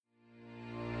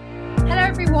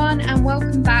everyone, and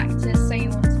welcome back to So You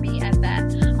Want to Be a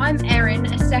Vet. I'm Erin,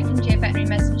 a second year veterinary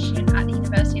medicine student at the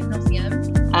University of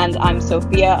Nottingham. And I'm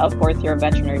Sophia, a fourth year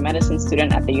veterinary medicine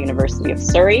student at the University of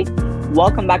Surrey.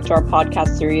 Welcome back to our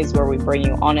podcast series where we bring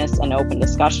you honest and open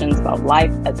discussions about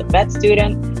life as a vet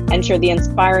student and share the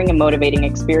inspiring and motivating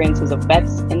experiences of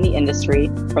vets in the industry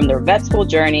from their vet school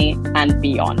journey and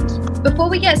beyond. Before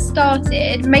we get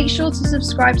started, make sure to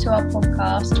subscribe to our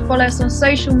podcast, follow us on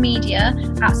social media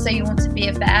at So You Want to Be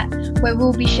a Vet, where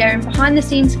we'll be sharing behind the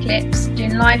scenes clips,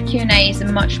 doing live Q&As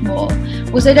and much more.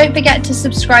 Also, don't forget to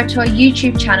subscribe to our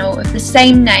YouTube channel of the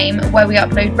same name, where we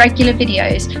upload regular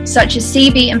videos such as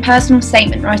CV and personal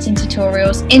statement writing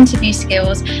tutorials, interview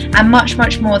skills and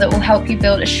much more that will help you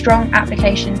build a strong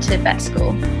application to vet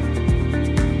school.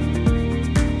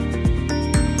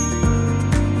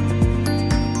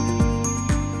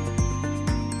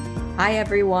 Hi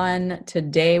everyone,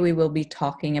 today we will be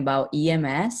talking about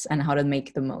EMS and how to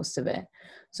make the most of it.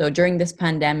 So during this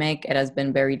pandemic, it has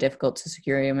been very difficult to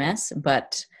secure EMS,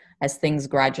 but as things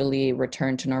gradually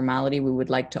return to normality, we would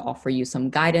like to offer you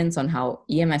some guidance on how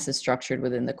EMS is structured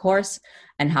within the course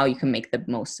and how you can make the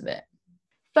most of it.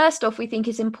 First off, we think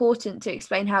it's important to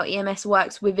explain how EMS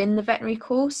works within the veterinary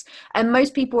course, and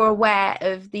most people are aware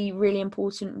of the really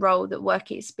important role that work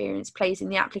experience plays in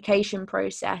the application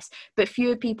process, but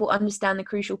fewer people understand the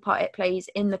crucial part it plays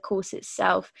in the course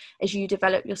itself as you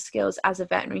develop your skills as a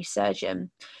veterinary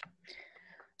surgeon.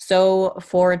 So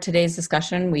for today's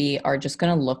discussion, we are just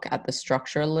going to look at the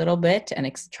structure a little bit and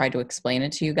try to explain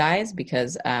it to you guys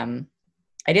because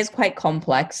it is quite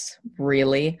complex,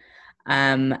 really.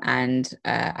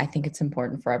 I think it's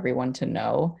important for everyone to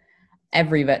know.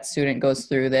 Every vet student goes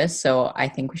through this, so I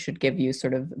think we should give you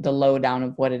sort of the lowdown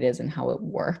of what it is and how it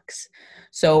works.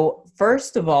 So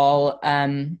first of all,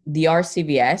 the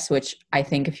RCVS, which I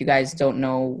think if you guys don't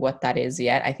know what that is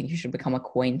yet, I think you should become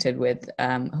acquainted with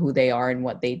who they are and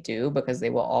what they do, because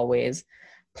they will always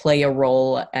play a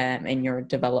role in your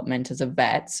development as a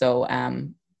vet. So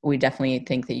we definitely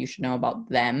think that you should know about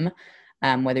them.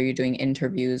 Whether you're doing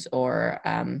interviews or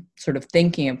sort of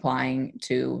thinking applying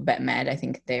to vet med, I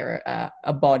think they're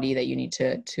a body that you need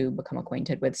to become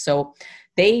acquainted with. So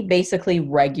they basically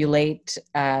regulate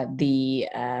the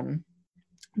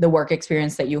work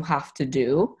experience that you have to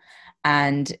do.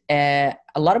 And a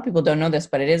lot of people don't know this,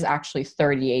 but it is actually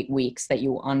 38 weeks that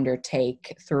you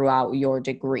undertake throughout your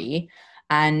degree.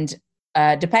 And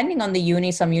depending on the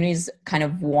uni, some unis kind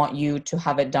of want you to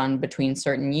have it done between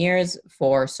certain years.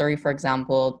 For Surrey, for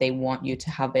example, they want you to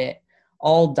have it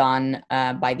all done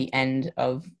by the end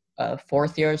of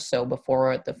fourth year. So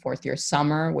before the fourth year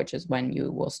summer, which is when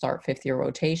you will start fifth year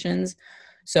rotations.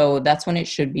 So that's when it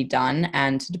should be done.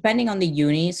 And depending on the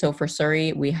uni, so for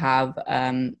Surrey, we have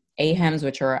AHEMS,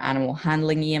 which are animal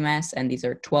handling EMS, and these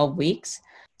are 12 weeks.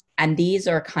 And these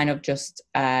are kind of just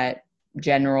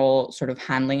general sort of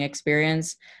handling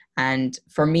experience. And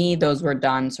for me, those were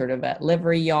done sort of at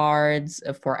livery yards.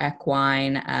 For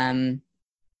equine.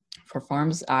 For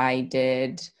farms, I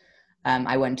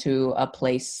went to a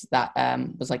place that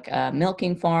was like a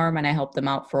milking farm, and I helped them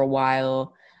out for a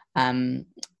while. I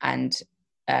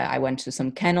went to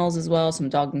some kennels as well, some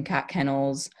dog and cat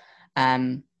kennels.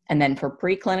 And then for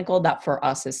preclinical, that for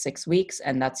us is 6 weeks,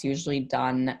 and that's usually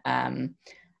done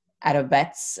at a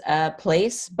vet's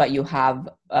place, but you have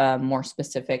more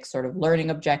specific sort of learning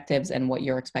objectives and what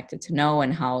you're expected to know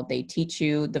and how they teach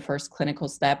you the first clinical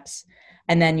steps.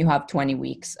 And then you have 20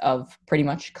 weeks of pretty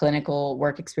much clinical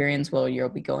work experience where you'll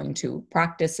be going to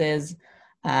practices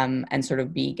and sort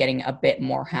of be getting a bit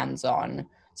more hands-on.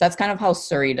 So that's kind of how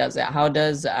Surrey does it. How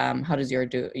does your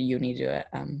uni do it,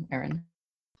 Erin?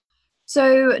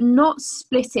 So not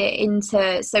split it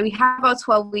into, so we have our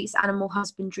 12 weeks animal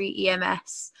husbandry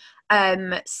EMS.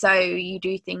 So you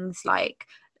do things like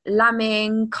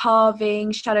lambing,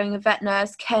 carving, shadowing a vet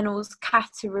nurse, kennels,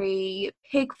 cattery,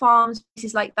 pig farms,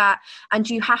 places like that. And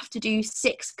you have to do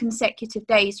 6 consecutive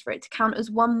days for it to count as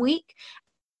 1 week.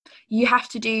 You have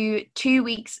to do 2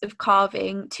 weeks of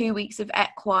carving, 2 weeks of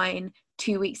equine,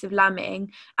 2 weeks of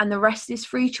lambing, and the rest is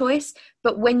free choice.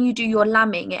 But when you do your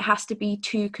lambing, it has to be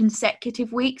 2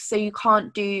 consecutive weeks, so you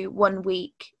can't do 1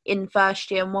 week in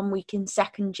first year and 1 week in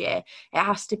second year. It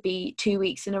has to be 2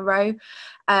 weeks in a row.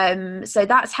 So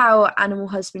that's how animal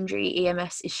husbandry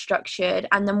EMS is structured.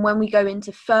 And then when we go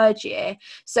into third year,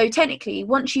 so technically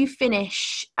once you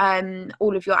finish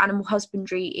all of your animal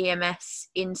husbandry EMS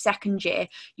in second year,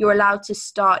 you're allowed to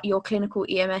start your clinical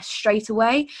EMS straight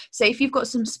away. So if you've got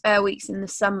some spare weeks in the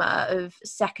summer of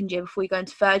second year before you go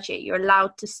into third year, you're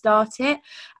allowed to start it.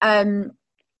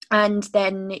 And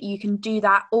then you can do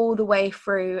that all the way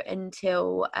through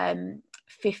until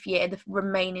fifth year, the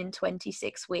remaining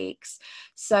 26 weeks.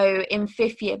 So in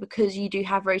fifth year, because you do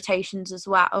have rotations as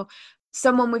well,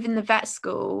 someone within the vet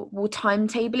school will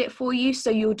timetable it for you. So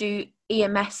you'll do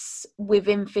EMS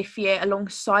within fifth year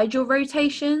alongside your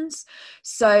rotations.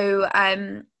 So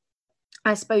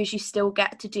I suppose you still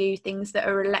get to do things that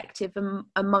are elective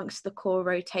amongst the core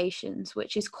rotations,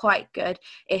 which is quite good.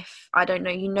 If, I don't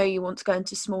know, you want to go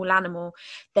into small animal,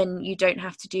 then you don't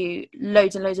have to do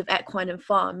loads and loads of equine and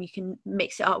farm. You can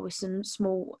mix it up with some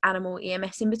small animal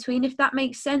EMS in between, if that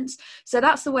makes sense. So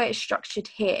that's the way it's structured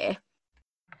here.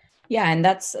 Yeah, and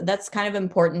that's kind of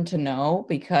important to know,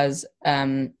 because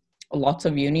lots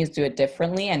of unis do it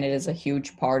differently, and it is a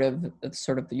huge part of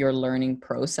sort of your learning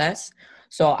process.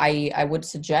 So I would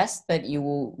suggest that you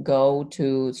will go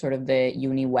to sort of the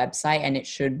uni website, and it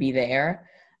should be there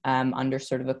under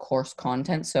sort of the course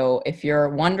content. So if you're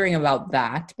wondering about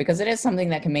that, because it is something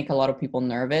that can make a lot of people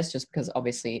nervous, just because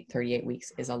obviously 38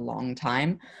 weeks is a long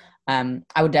time,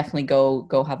 I would definitely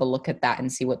go have a look at that and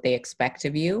see what they expect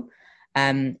of you.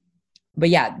 But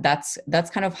yeah, that's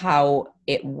kind of how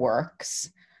it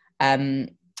works. And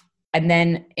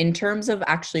then in terms of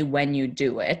actually when you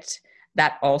do it,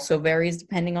 that also varies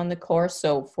depending on the course.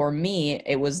 So for me,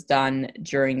 it was done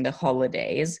during the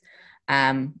holidays,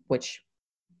 which,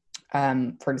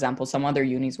 for example, some other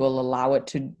unis will allow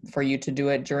it for you to do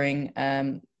it during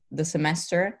the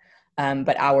semester,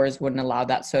 but ours wouldn't allow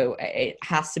that. So it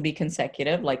has to be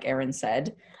consecutive, like Erin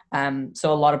said.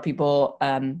 So a lot of people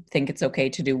think it's okay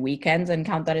to do weekends and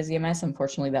count that as EMS.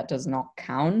 Unfortunately, that does not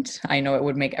count. I know it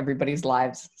would make everybody's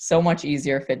lives so much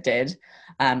easier if it did,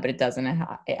 but it doesn't.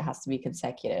 It has to be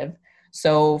consecutive.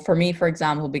 So for me, for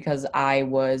example, because I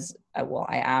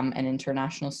am an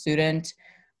international student,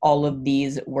 all of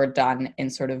these were done in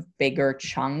sort of bigger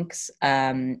chunks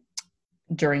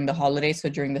during the holidays. So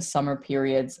during the summer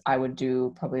periods, I would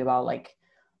do probably about like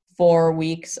 4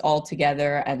 weeks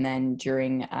altogether, and then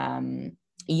during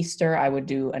Easter I would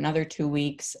do another 2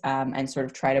 weeks, and sort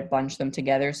of try to bunch them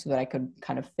together so that I could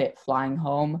kind of fit flying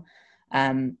home.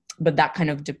 But that kind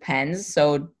of depends.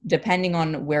 So depending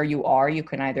on where you are, you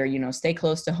can either, stay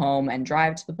close to home and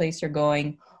drive to the place you're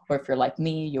going, or if you're like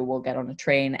me, you will get on a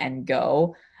train and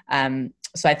go.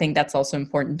 So I think that's also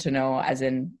important to know, as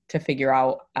in to figure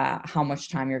out how much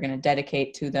time you're going to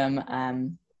dedicate to them,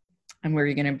 and where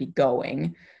you're going to be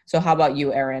going. So how about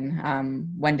you,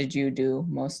 Erin? When did you do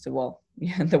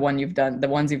the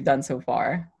ones you've done so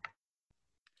far?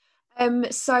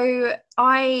 So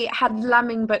I had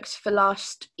lambing booked for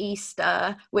last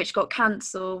Easter, which got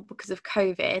cancelled because of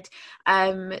COVID.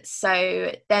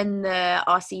 So then the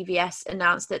RCVS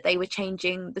announced that they were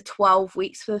changing the 12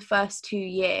 weeks for the first 2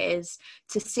 years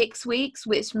to 6 weeks,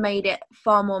 which made it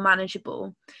far more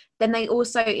manageable. Then they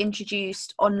also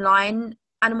introduced online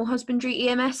animal husbandry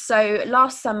EMS. So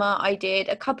last summer I did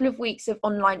a couple of weeks of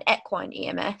online equine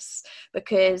EMS,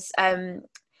 because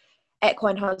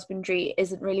equine husbandry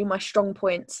isn't really my strong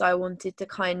point, so I wanted to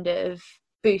kind of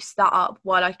boost that up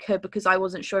while I could, because I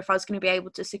wasn't sure if I was going to be able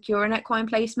to secure an equine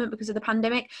placement because of the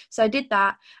pandemic. So I did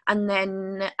that, and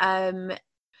then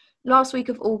last week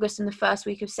of August and the first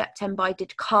week of September I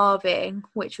did calving,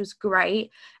 which was great.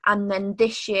 And then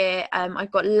this year I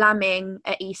got lambing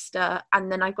at Easter,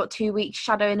 and then I got 2 weeks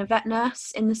shadowing a vet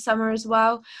nurse in the summer as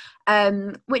well,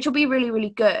 which will be really,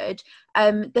 really good.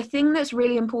 The thing that's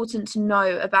really important to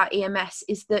know about EMS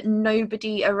is that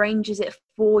nobody arranges it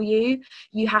for you.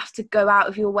 You have to go out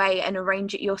of your way and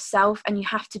arrange it yourself, and you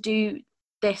have to do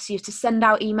this. You have to send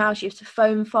out emails, you have to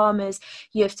phone farmers,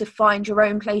 you have to find your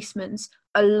own placements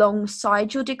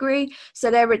alongside your degree.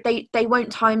 So they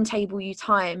won't timetable you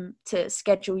time to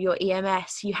schedule your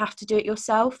EMS. You have to do it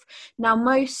yourself. Now,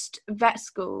 most vet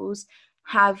schools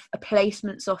have a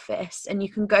placements office, and you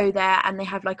can go there and they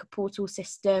have like a portal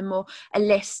system or a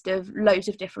list of loads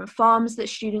of different farms that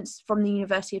students from the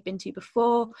university have been to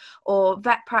before, or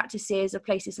vet practices or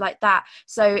places like that.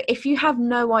 So if you have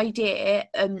no idea,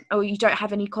 or you don't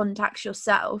have any contacts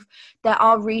yourself, there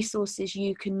are resources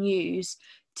you can use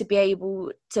to be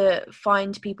able to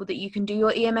find people that you can do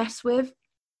your EMS with.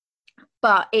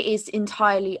 But it is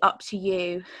entirely up to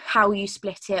you how you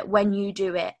split it, when you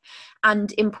do it,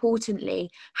 and importantly,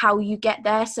 how you get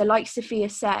there. So like Sophia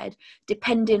said,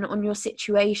 depending on your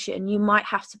situation, you might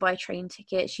have to buy train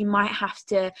tickets. You might have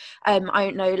to, I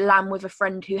don't know, lamb with a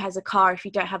friend who has a car if you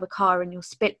don't have a car, and you'll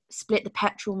split the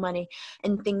petrol money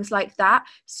and things like that.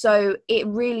 So it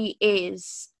really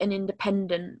is an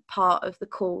independent part of the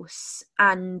course,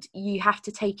 and you have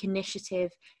to take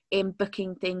initiative in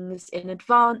booking things in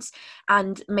advance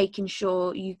and making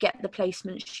sure you get the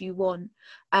placements you want.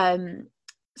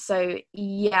 So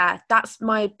yeah, that's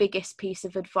my biggest piece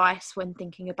of advice when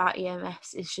thinking about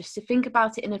EMS, is just to think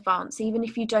about it in advance. Even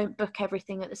if you don't book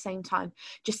everything at the same time,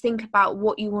 just think about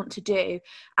what you want to do,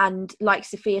 and like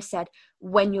Sophia said,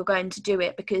 when you're going to do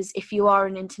it. Because if you are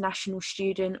an international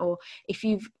student, or if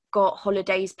you've got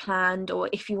holidays planned, or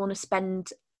if you want to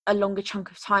spend a longer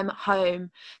chunk of time at home,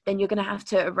 then you're going to have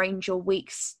to arrange your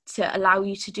weeks to allow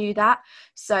you to do that.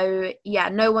 So yeah,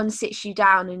 no one sits you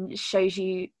down and shows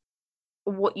you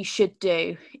what you should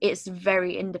do. It's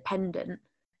very independent.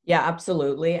 Yeah,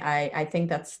 absolutely. I think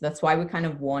that's why we kind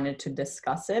of wanted to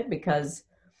discuss it, because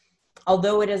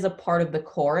although it is a part of the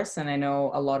course, and I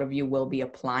know a lot of you will be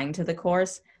applying to the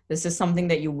course, this is something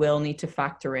that you will need to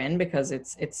factor in, because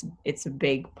it's a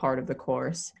big part of the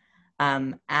course.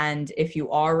 And if you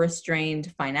are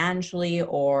restrained financially,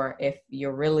 or if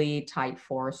you're really tight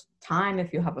for time,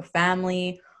 if you have a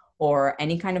family or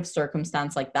any kind of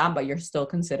circumstance like that, but you're still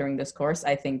considering this course,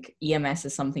 I think EMS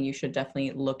is something you should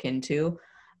definitely look into,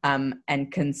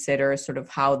 and consider sort of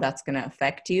how that's going to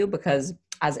affect you, because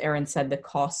as Erin said, the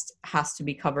cost has to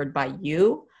be covered by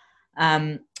you.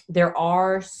 There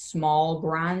are small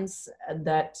grants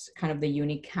that kind of the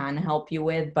uni can help you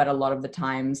with, but a lot of the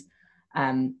times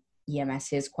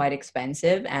EMS is quite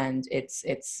expensive, and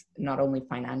it's not only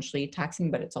financially taxing,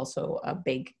 but it's also a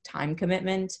big time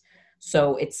commitment.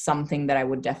 So it's something that I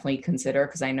would definitely consider,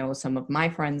 because I know some of my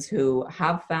friends who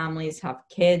have families, have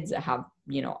kids, have,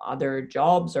 other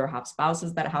jobs, or have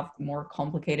spouses that have more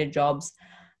complicated jobs.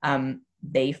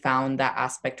 They found that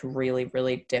aspect really,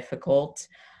 really difficult.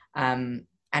 And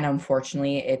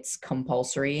unfortunately, it's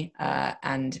compulsory.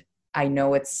 And I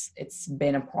know it's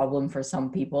been a problem for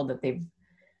some people that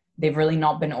they've really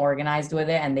not been organized with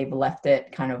it, and they've left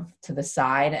it kind of to the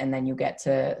side. And then you get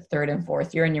to third and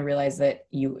fourth year and you realize that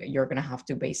you're going to have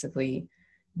to basically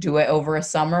do it over a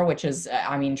summer, which is,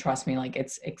 I mean, trust me, like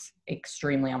it's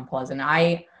extremely unpleasant.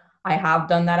 I have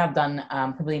done that. I've done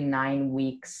probably 9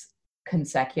 weeks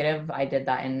consecutive. I did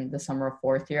that in the summer of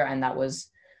fourth year, and that was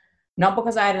not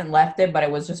because I hadn't left it, but it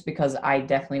was just because I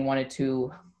definitely wanted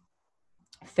to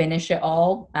finish it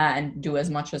all and do as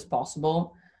much as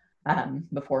possible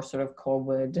before sort of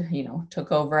COVID,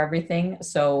 took over everything.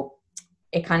 So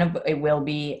it will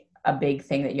be a big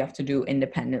thing that you have to do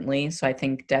independently. So I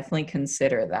think definitely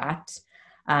consider that.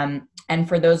 And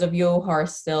for those of you who are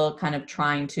still kind of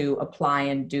trying to apply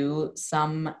and do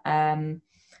some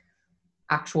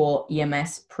actual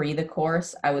EMS pre the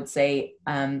course, I would say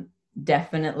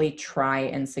definitely try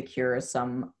and secure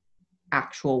some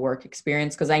actual work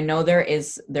experience, because I know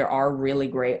there are really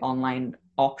great online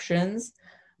options,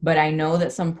 but I know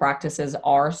that some practices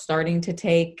are starting to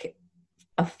take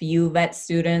a few vet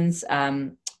students.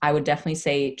 I would definitely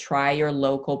say try your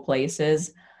local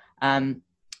places. I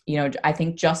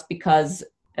think just because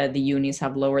the unis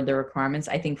have lowered their requirements,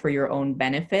 I think for your own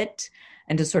benefit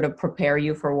and to sort of prepare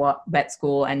you for what vet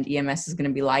school and EMS is going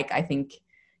to be like, I think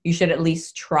you should at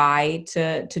least try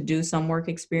to do some work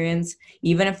experience,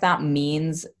 even if that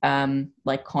means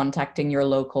like contacting your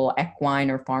local equine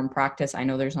or farm practice. I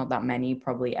know there's not that many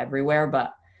probably everywhere,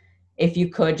 but if you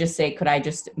could just say, could I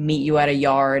just meet you at a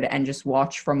yard and just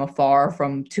watch from afar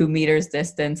from 2 meters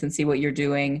distance and see what you're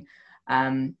doing?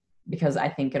 Because I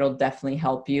think it'll definitely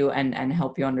help you and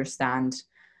help you understand.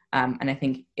 And I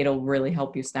think it'll really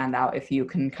help you stand out if you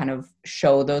can kind of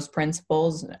show those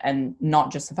principles, and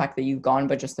not just the fact that you've gone,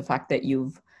 but just the fact that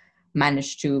you've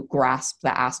managed to grasp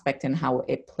the aspect and how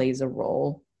it plays a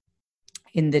role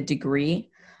in the degree.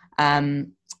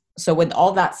 So with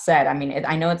all that said, I mean,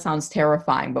 I know it sounds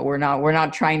terrifying, but we're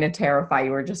not trying to terrify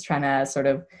you. We're just trying to sort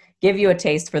of give you a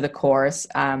taste for the course,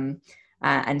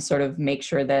 and sort of make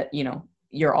sure that,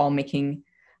 you're all making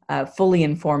fully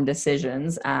informed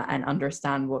decisions and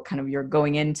understand what kind of you're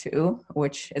going into,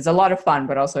 which is a lot of fun,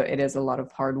 but also it is a lot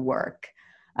of hard work.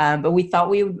 But we thought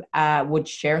we would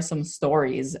share some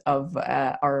stories of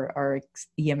our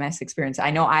EMS experience.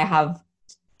 I know I have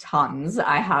tons.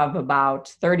 I have about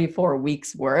 34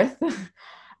 weeks worth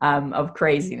of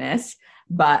craziness.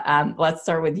 But let's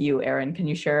start with you, Erin. Can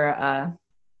you share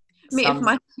me of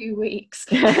my 2 weeks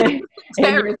in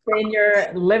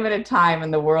your limited time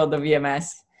in the world of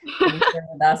EMS? Can you share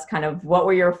with us kind of what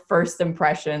were your first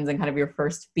impressions and kind of your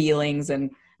first feelings,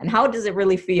 and how does it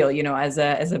really feel, as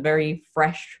a very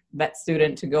fresh vet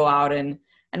student, to go out and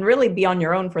really be on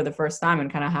your own for the first time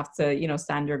and kind of have to,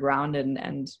 stand your ground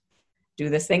and do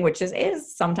this thing, which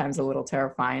is sometimes a little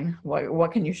terrifying.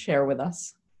 What can you share with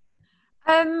us?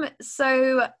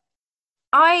 So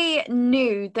I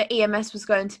knew that EMS was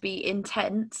going to be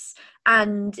intense,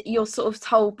 and you're sort of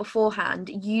told beforehand,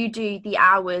 you do the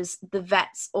hours the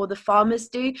vets or the farmers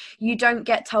do. You don't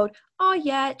get told, oh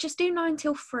yeah, just do 9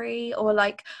 till 3, or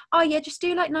like, oh yeah, just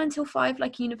do like 9 till 5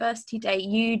 like university day.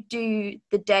 You do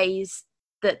the days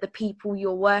that the people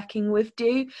you're working with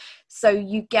do, so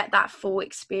you get that full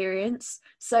experience.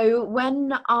 So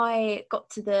when I got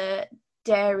to the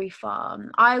dairy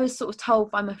farm, I was sort of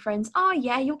told by my friends, oh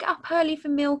yeah, you'll get up early for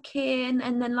milking,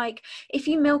 and then like if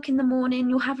you milk in the morning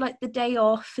you'll have like the day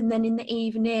off, and then in the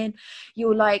evening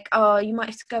you'll like, oh, you might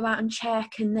have to go out and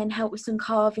check and then help with some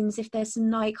calvings if there's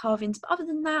some night calvings, but other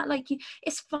than that, like,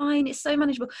 it's fine, it's so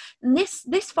manageable. And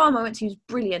this farm I went to was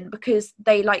brilliant, because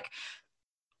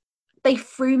they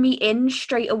threw me in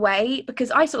straight away,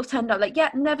 because I sort of turned up like, yeah,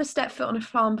 never stepped foot on a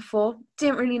farm before,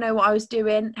 didn't really know what I was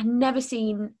doing, had never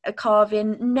seen a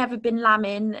calving, never been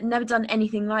lambing, never done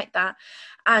anything like that.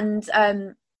 And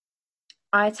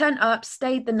I turned up,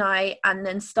 stayed the night, and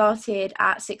then started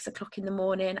at 6 o'clock in the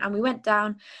morning, and we went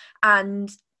down, and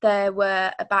there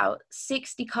were about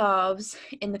 60 calves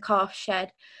in the calf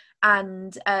shed.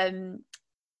 And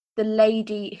the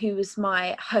lady who was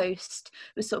my host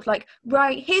was sort of like,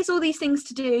 right, here's all these things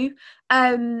to do,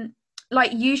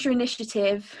 like, use your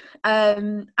initiative,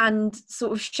 and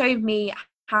sort of showed me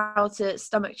how to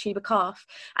stomach tube a calf,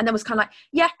 and then was kind of like,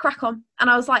 yeah, crack on. And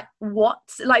I was like, what?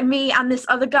 Like, me and this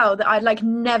other girl that I'd like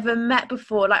never met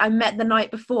before, like I met the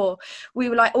night before, we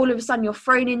were like, all of a sudden you're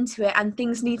thrown into it and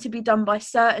things need to be done by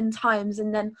certain times,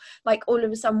 and then like all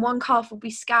of a sudden one calf will be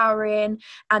scouring,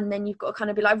 and then you've got to kind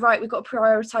of be like, right, we've got to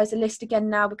prioritize the list again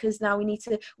now, because now we need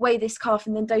to weigh this calf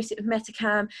and then dose it with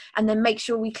Metacam, and then make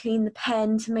sure we clean the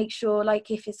pen to make sure like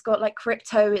if it's got like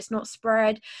crypto it's not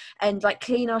spread, and like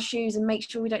clean our shoes and make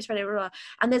sure we don't spread it, blah, blah.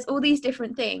 And there's all these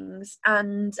different things.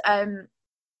 And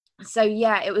so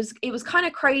yeah, it was kind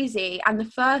of crazy. And the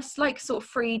first like sort of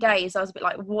 3 days I was a bit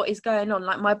like, what is going on?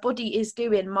 Like, my body is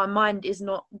doing, my mind is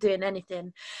not doing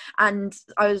anything, and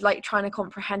I was like trying to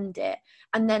comprehend it.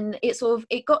 And then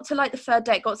it got to like the third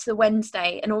day, it got to the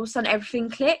Wednesday, and all of a sudden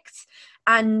everything clicked.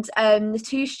 And the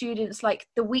two students, like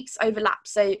the weeks overlapped,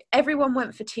 so everyone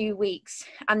went for 2 weeks,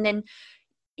 and then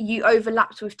you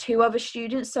overlapped with 2 other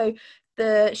students. So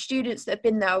the students that had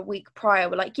been there a week prior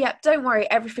were like, yep, don't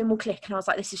worry, everything will click. And I was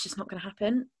like, this is just not going to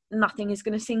happen. Nothing is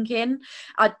going to sink in.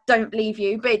 I don't believe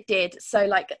you, but it did. So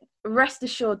like, rest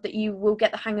assured that you will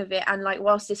get the hang of it. And like,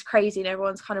 whilst it's crazy and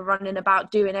everyone's kind of running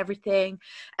about doing everything,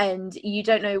 and you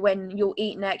don't know when you'll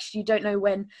eat next, you don't know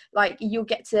when like you'll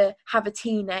get to have a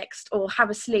tea next or have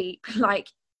a sleep, like,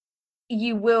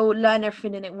 you will learn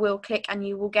everything and it will click, and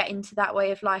you will get into that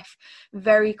way of life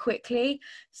very quickly.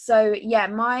 So yeah,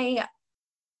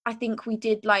 I think we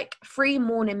did like 3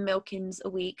 morning milkings a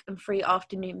week and 3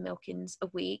 afternoon milkings a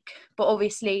week. But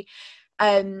obviously,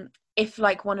 if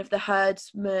like one of the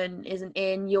herdsmen isn't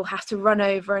in, you'll have to run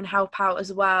over and help out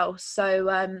as well. So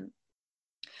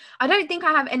I don't think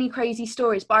I have any crazy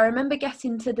stories, but I remember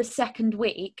getting to the second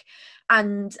week,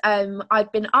 and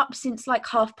I'd been up since like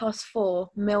 4:30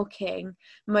 milking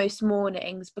most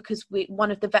mornings, because one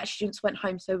of the vet students went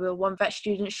home, so we were 1 vet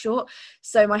student short.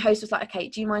 So my host was like, okay,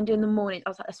 do you mind doing the morning? I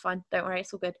was like, that's fine, don't worry,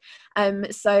 it's all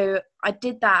good. So I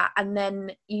did that, and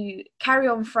then you carry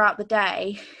on throughout the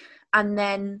day, and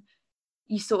then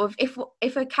you sort of,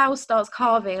 if a cow starts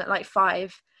calving at like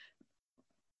 5,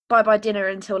 bye dinner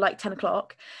until like 10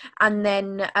 o'clock, and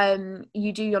then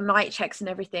you do your night checks and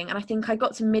everything. And I think I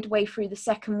got to midway through the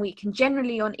second week, and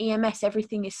generally on EMS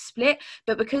everything is split,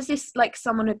 but because this like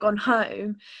someone had gone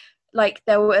home, like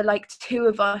there were like 2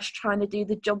 of us trying to do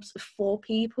the jobs of 4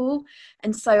 people,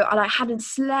 and so I like hadn't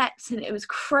slept, and it was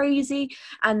crazy.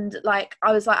 And like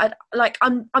I was like,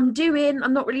 I'm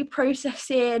not really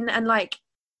processing, and like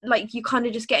you kind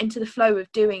of just get into the flow of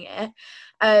doing it.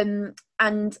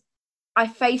 And I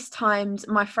FaceTimed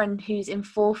my friend who's in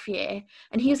 4th year,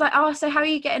 and he was like, oh, so how are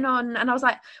you getting on? And I was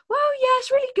like, well, yeah,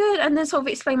 it's really good. And then sort of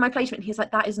explained my placement. He's like,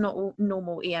 that is not all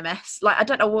normal EMS. Like, I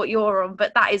don't know what you're on,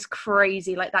 but that is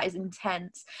crazy. Like, that is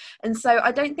intense. And so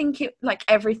I don't think it, like,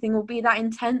 everything will be that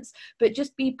intense, but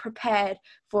just be prepared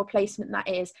for a placement that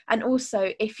is. And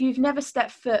also, if you've never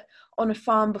stepped foot on a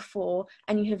farm before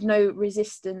and you have no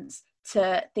resistance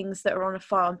to things that are on a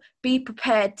farm, be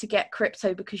prepared to get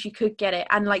crypto, because you could get it.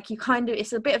 And like, you kind of,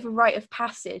 it's a bit of a rite of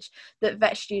passage that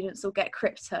vet students will get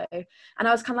crypto, and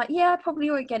I was kind of like, yeah, I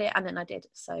probably won't get it, and then I did.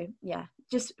 So yeah,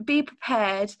 just be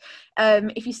prepared.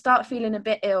 If you start feeling a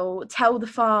bit ill, tell the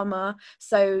farmer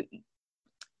so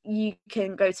you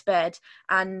can go to bed.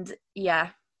 And yeah,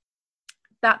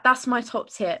 that's my top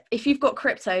tip. If you've got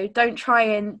crypto, don't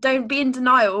be in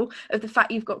denial of the fact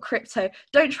you've got crypto.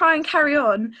 Don't try and carry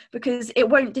on, because it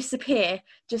won't disappear.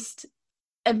 Just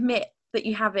admit that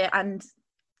you have it and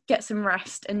get some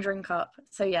rest and drink up.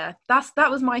 So yeah, that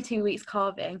was my 2 weeks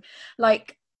carving.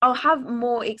 Like, I'll have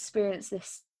more experience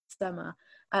this summer.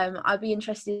 I'd be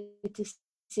interested to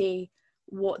see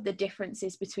what the difference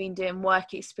is between doing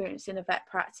work experience in a vet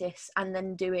practice and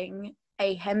then doing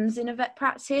AHEMS in a vet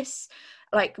practice,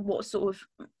 like what sort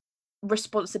of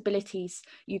responsibilities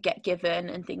you get given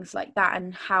and things like that,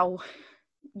 and how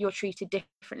you're treated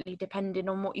differently depending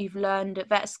on what you've learned at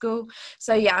vet school.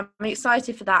 So yeah, I'm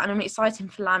excited for that, and I'm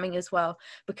excited for lambing as well,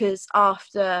 because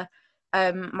after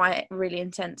my really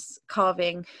intense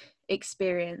carving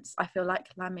experience, I feel like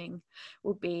lambing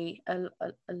will be a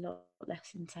lot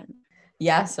less intense.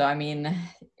 Yeah, so I mean,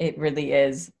 it really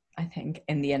is, I think,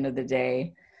 in the end of the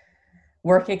day,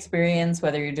 work experience,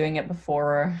 whether you're doing it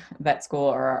before vet school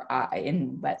or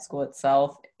in vet school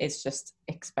itself, it's just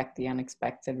expect the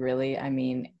unexpected, really. I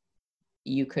mean,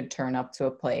 you could turn up to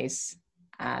a place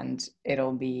and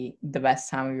it'll be the best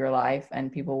time of your life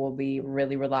and people will be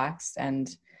really relaxed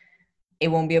and it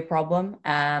won't be a problem.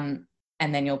 And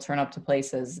then you'll turn up to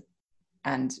places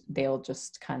and they'll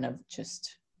just kind of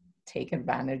just take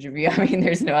advantage of you. I mean,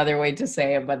 there's no other way to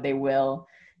say it, but they will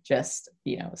just,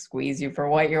 squeeze you for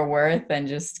what you're worth and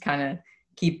just kind of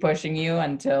keep pushing you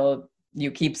until you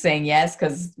keep saying yes,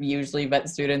 because usually vet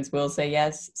students will say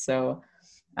yes. So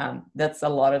that's a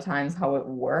lot of times how it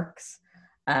works.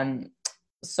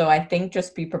 So I think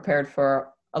just be prepared for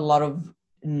a lot of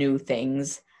new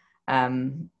things.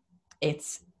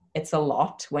 It's a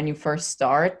lot when you first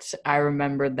start. I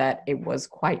remember that it was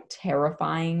quite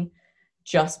terrifying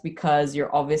just because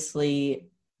you're obviously,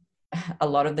 a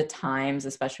lot of the times,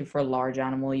 especially for a large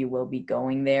animal, you will be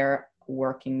going there,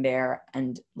 working there,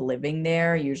 and living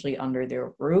there, usually under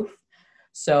their roof.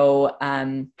 So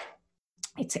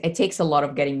it takes a lot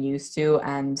of getting used to,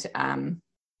 and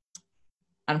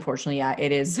unfortunately, yeah,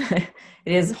 it is it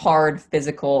is hard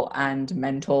physical and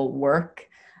mental work.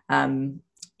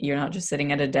 You're not just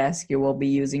sitting at a desk. You will be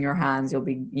using your hands. You'll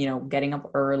be, getting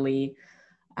up early,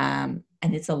 and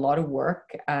it's a lot of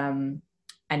work.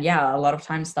 And yeah, a lot of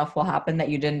times stuff will happen that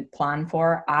you didn't plan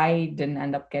for. I didn't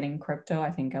end up getting crypto.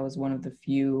 I think I was one of the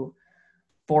few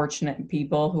fortunate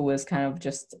people who was kind of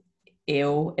just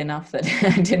ill enough that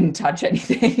I didn't touch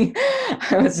anything.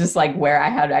 I was just like,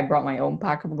 I brought my own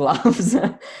pack of gloves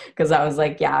because I was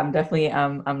like, yeah, I'm definitely,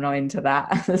 I'm not into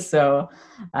that. So,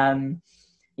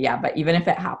 yeah, but even if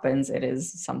it happens, it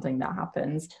is something that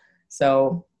happens.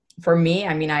 So for me,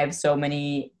 I mean, I have so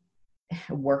many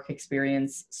work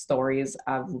experience stories.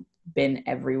 I've been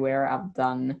everywhere. I've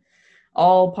done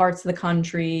all parts of the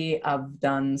country. I've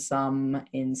done some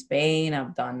in Spain.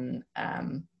 I've done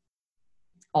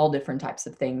all different types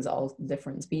of things, all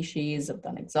different species. I've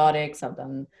done exotics. I've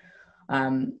done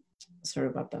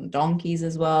I've done donkeys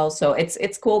as well. So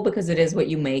it's cool because it is what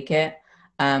you make it.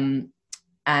 And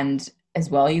as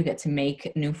well, you get to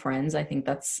make new friends. I think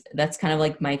that's kind of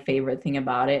like my favorite thing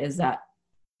about it, is that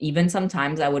even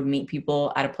sometimes I would meet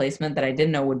people at a placement that I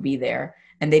didn't know would be there,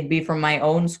 and they'd be from my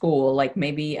own school, like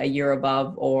maybe a year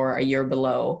above or a year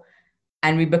below.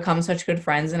 And we become such good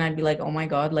friends. And I'd be like, oh my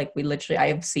God, like I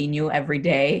have seen you every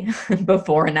day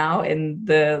before now in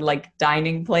the like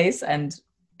dining place, and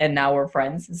now we're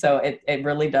friends. So it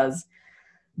really does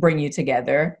bring you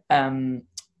together.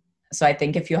 So I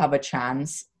think if you have a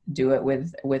chance, do it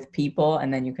with people,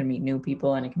 and then you can meet new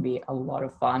people and it can be a lot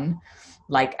of fun.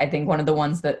 Like, I think one of the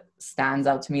ones that stands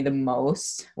out to me the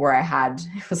most, where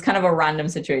it was kind of a random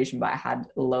situation, but I had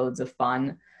loads of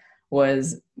fun,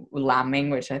 was lambing,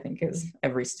 which I think is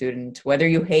every student, whether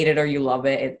you hate it or you love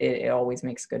it, it always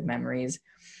makes good memories.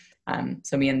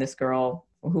 So me and this girl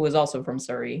who was also from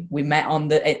Surrey, we met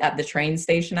at the train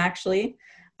station actually.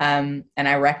 And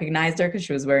I recognized her because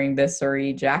she was wearing this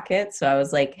Surrey jacket. So I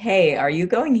was like, hey, are you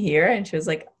going here? And she was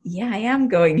like, yeah, I am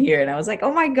going here. And I was like,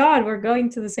 oh my God, we're going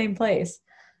to the same place.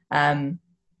 And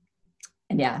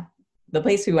yeah, the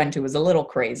place we went to was a little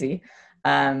crazy.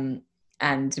 And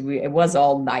it was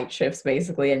all night shifts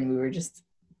basically. And we were just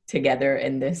together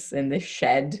in this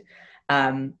shed.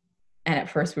 And at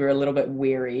first we were a little bit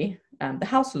weary. The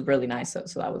house was really nice,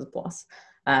 so that was a plus.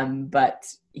 But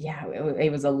yeah,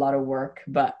 it was a lot of work,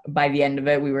 but by the end of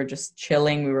it, we were just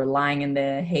chilling. We were lying in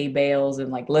the hay bales and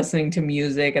like listening to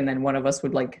music. And then one of us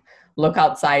would like look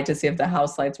outside to see if the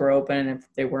house lights were open. And if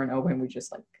they weren't open, we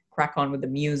just like crack on with the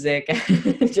music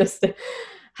and just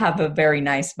have a very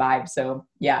nice vibe. So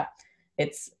yeah,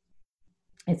 it's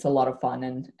a lot of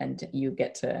fun, and you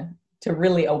get to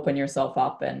really open yourself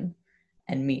up and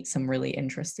meet some really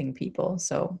interesting people.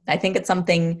 So I think it's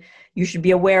something you should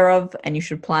be aware of and you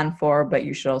should plan for, but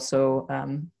you should also,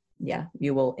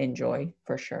 you will enjoy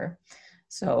for sure.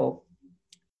 So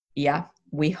yeah,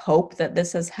 we hope that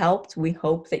this has helped. We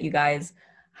hope that you guys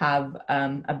have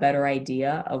a better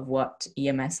idea of what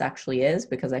EMS actually is,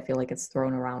 because I feel like it's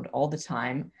thrown around all the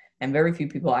time and very few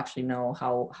people actually know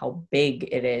how big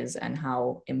it is and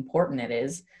how important it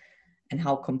is and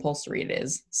how compulsory it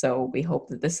is. So we hope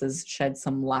that this has shed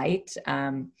some light.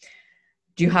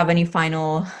 Do you have any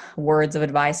final words of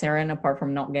advice, Erin, apart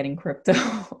from not getting crypto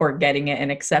or getting it and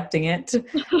accepting it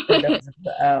for those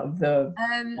of the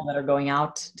people that are going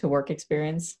out to work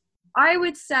experience? I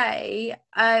would say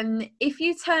if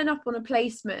you turn up on a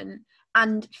placement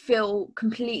and feel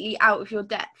completely out of your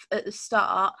depth at the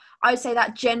start, I would say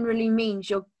that generally means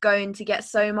you're going to get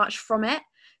so much from it.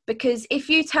 Because if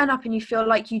you turn up and you feel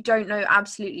like you don't know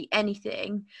absolutely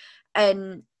anything,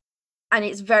 and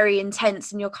it's very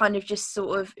intense and you're kind of just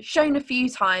sort of shown a few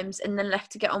times and then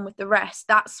left to get on with the rest,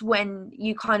 that's when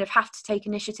you kind of have to take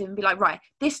initiative and be like, right,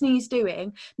 this needs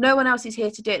doing. No one else is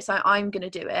here to do it, so I'm going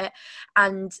to do it.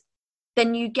 And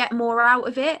then you get more out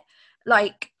of it.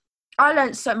 Like, I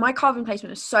learned my carving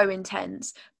placement was so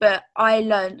intense, but I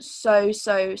learned so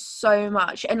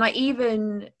much. And like,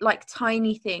 even like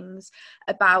tiny things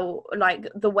about like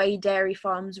the way dairy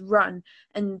farms run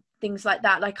and things like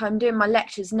that. Like, I'm doing my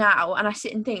lectures now and I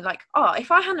sit and think like, oh, if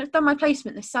I hadn't have done my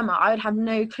placement this summer, I would have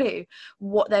no clue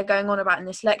what they're going on about in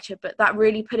this lecture. But that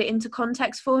really put it into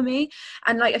context for me.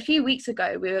 And like a few weeks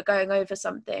ago, we were going over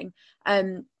something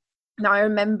that I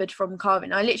remembered from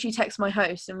carving. I literally texted my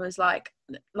host and was like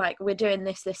we're doing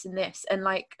this and this, and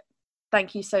like,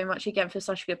 thank you so much again for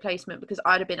such a good placement, because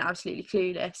I'd have been absolutely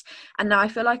clueless, and now I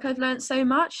feel like I've learned so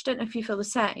much. Don't know if you feel the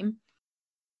same.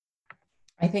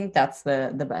 I think that's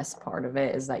the best part of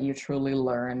it, is that you truly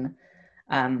learn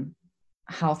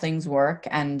how things work,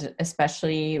 and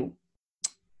especially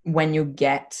when you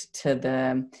get to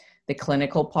the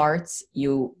clinical parts,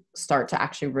 you start to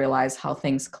actually realize how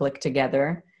things click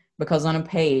together. Because on a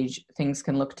page, things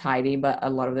can look tidy, but a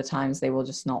lot of the times they will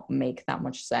just not make that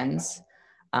much sense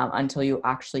until you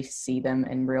actually see them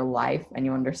in real life and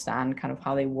you understand kind of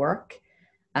how they work.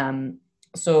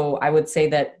 So I would say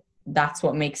that that's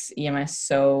what makes EMS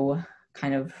so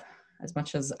kind of, as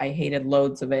much as I hated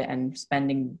loads of it and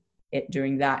spending it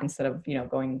doing that instead of, you know,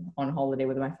 going on holiday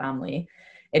with my family,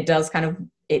 it does kind of,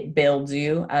 it builds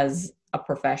you as a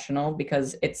professional,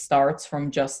 because it starts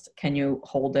from just, can you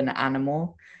hold an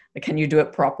animal? Can you do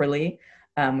it properly?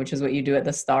 Which is what you do at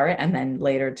the start. And then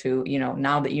later to, you know,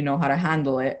 now that you know how to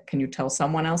handle it, can you tell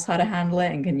someone else how to handle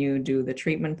it? And can you do the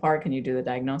treatment part? Can you do the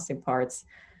diagnostic parts?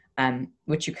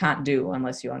 Which you can't do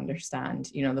unless you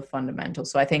understand, you know, the fundamentals.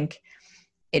 So I think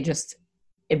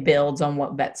it builds on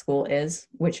what vet school is,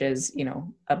 which is, you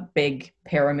know, a big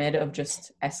pyramid of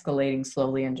just escalating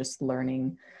slowly and just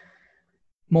learning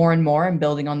more and more and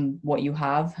building on what you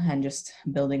have and just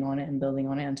building on it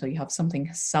until you have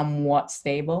something somewhat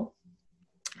stable.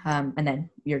 And then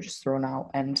you're just thrown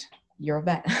out and you're a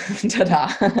vet.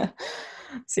 Ta-da.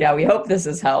 So yeah, we hope this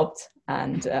has helped.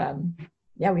 And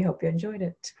yeah, we hope you enjoyed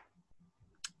it.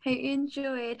 Hope you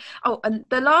enjoyed. Oh, and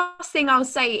the last thing I'll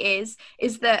say is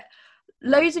that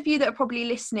loads of you that are probably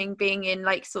listening, being in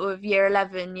like sort of year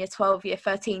 11, year 12, year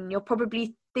 13, you're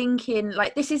probably thinking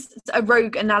like, this is a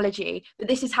rogue analogy, but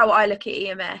this is how I look at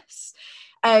EMS.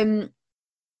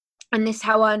 And this is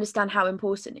how I understand how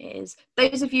important it is.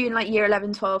 Those of you in like year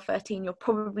 11, 12, 13, you're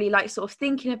probably like sort of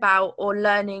thinking about or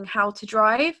learning how to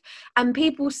drive. And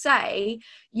people say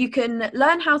you can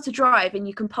learn how to drive and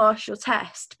you can pass your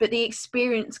test, but the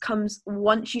experience comes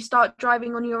once you start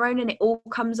driving on your own, and it all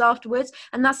comes afterwards.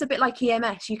 And that's a bit like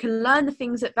EMS. You can learn the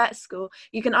things at vet school,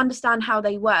 you can understand how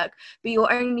they work, but you'll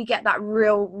only get that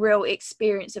real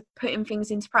experience of putting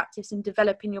things into practice and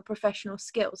developing your professional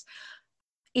skills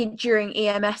during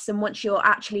EMS. And once you're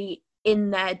actually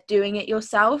in there doing it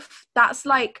yourself, that's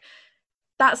like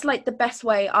the best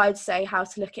way I'd say how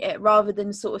to look at it, rather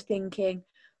than sort of thinking,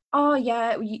 oh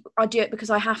yeah, I do it because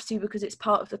I have to, because it's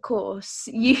part of the course.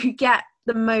 You get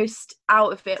the most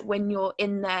out of it when you're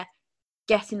in there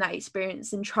getting that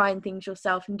experience and trying things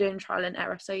yourself and doing trial and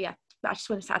error. So yeah, I just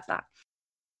wanted to add that.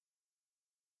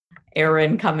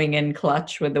 Erin coming in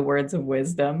clutch with the words of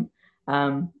wisdom.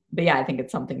 But yeah, I think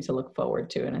it's something to look forward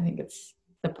to. And I think it's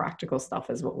the practical stuff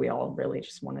is what we all really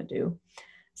just want to do.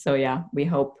 So yeah, we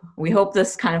hope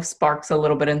this kind of sparks a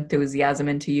little bit of enthusiasm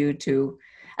into you to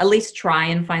at least try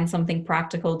and find something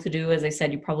practical to do. As I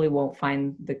said, you probably won't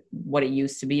find what it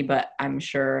used to be, but I'm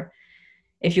sure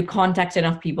if you contact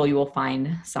enough people, you will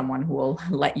find someone who will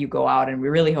let you go out. And we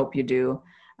really hope you do,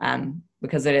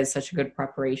 because it is such a good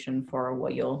preparation for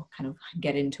what you'll kind of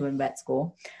get into in vet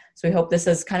school. So we hope this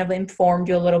has kind of informed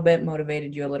you a little bit,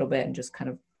 motivated you a little bit, and just kind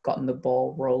of gotten the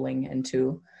ball rolling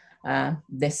into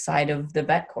this side of the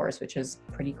vet course, which is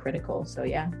pretty critical. So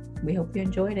yeah, we hope you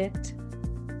enjoyed it.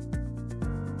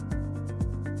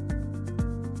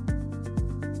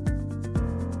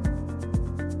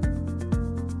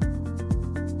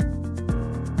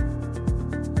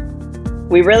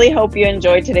 We really hope you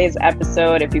enjoyed today's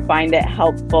episode. If you find it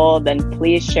helpful, then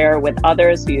please share with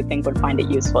others who you think would find it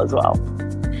useful as well.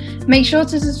 Make sure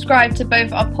to subscribe to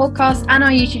both our podcast and our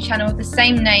YouTube channel with the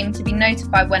same name to be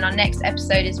notified when our next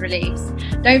episode is released.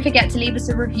 Don't forget to leave us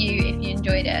a review if you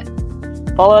enjoyed it.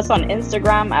 Follow us on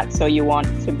Instagram at So You Want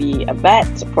to Be a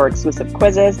Vet for exclusive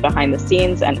quizzes, behind the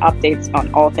scenes, and updates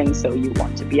on all things So You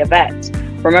Want to Be a Vet.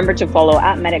 Remember to follow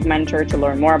at Medic Mentor to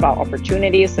learn more about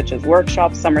opportunities such as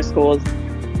workshops, summer schools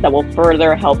that will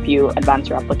further help you advance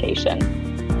your application.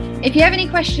 If you have any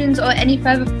questions or any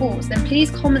further thoughts, then please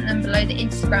comment them below the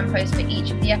Instagram post for each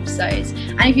of the episodes.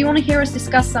 And if you want to hear us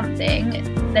discuss something,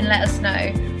 then let us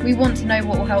know. We want to know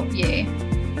what will help you.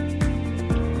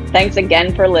 Thanks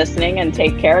again for listening, and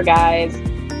take care, guys.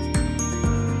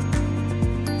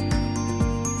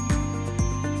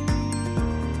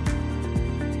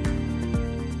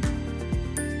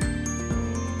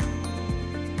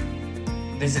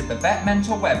 Visit the Vet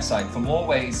Mentor website for more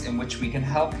ways in which we can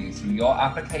help you through your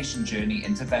application journey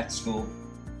into vet school.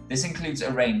 This includes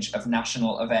a range of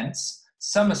national events,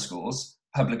 summer schools,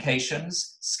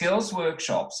 publications, skills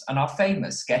workshops, and our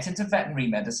famous Get Into Veterinary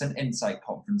Medicine Insight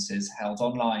conferences held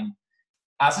online.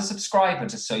 As a subscriber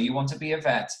to So You Want to Be a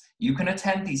Vet, you can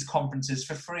attend these conferences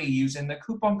for free using the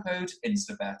coupon code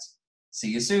INSTAVET.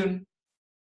 See you soon.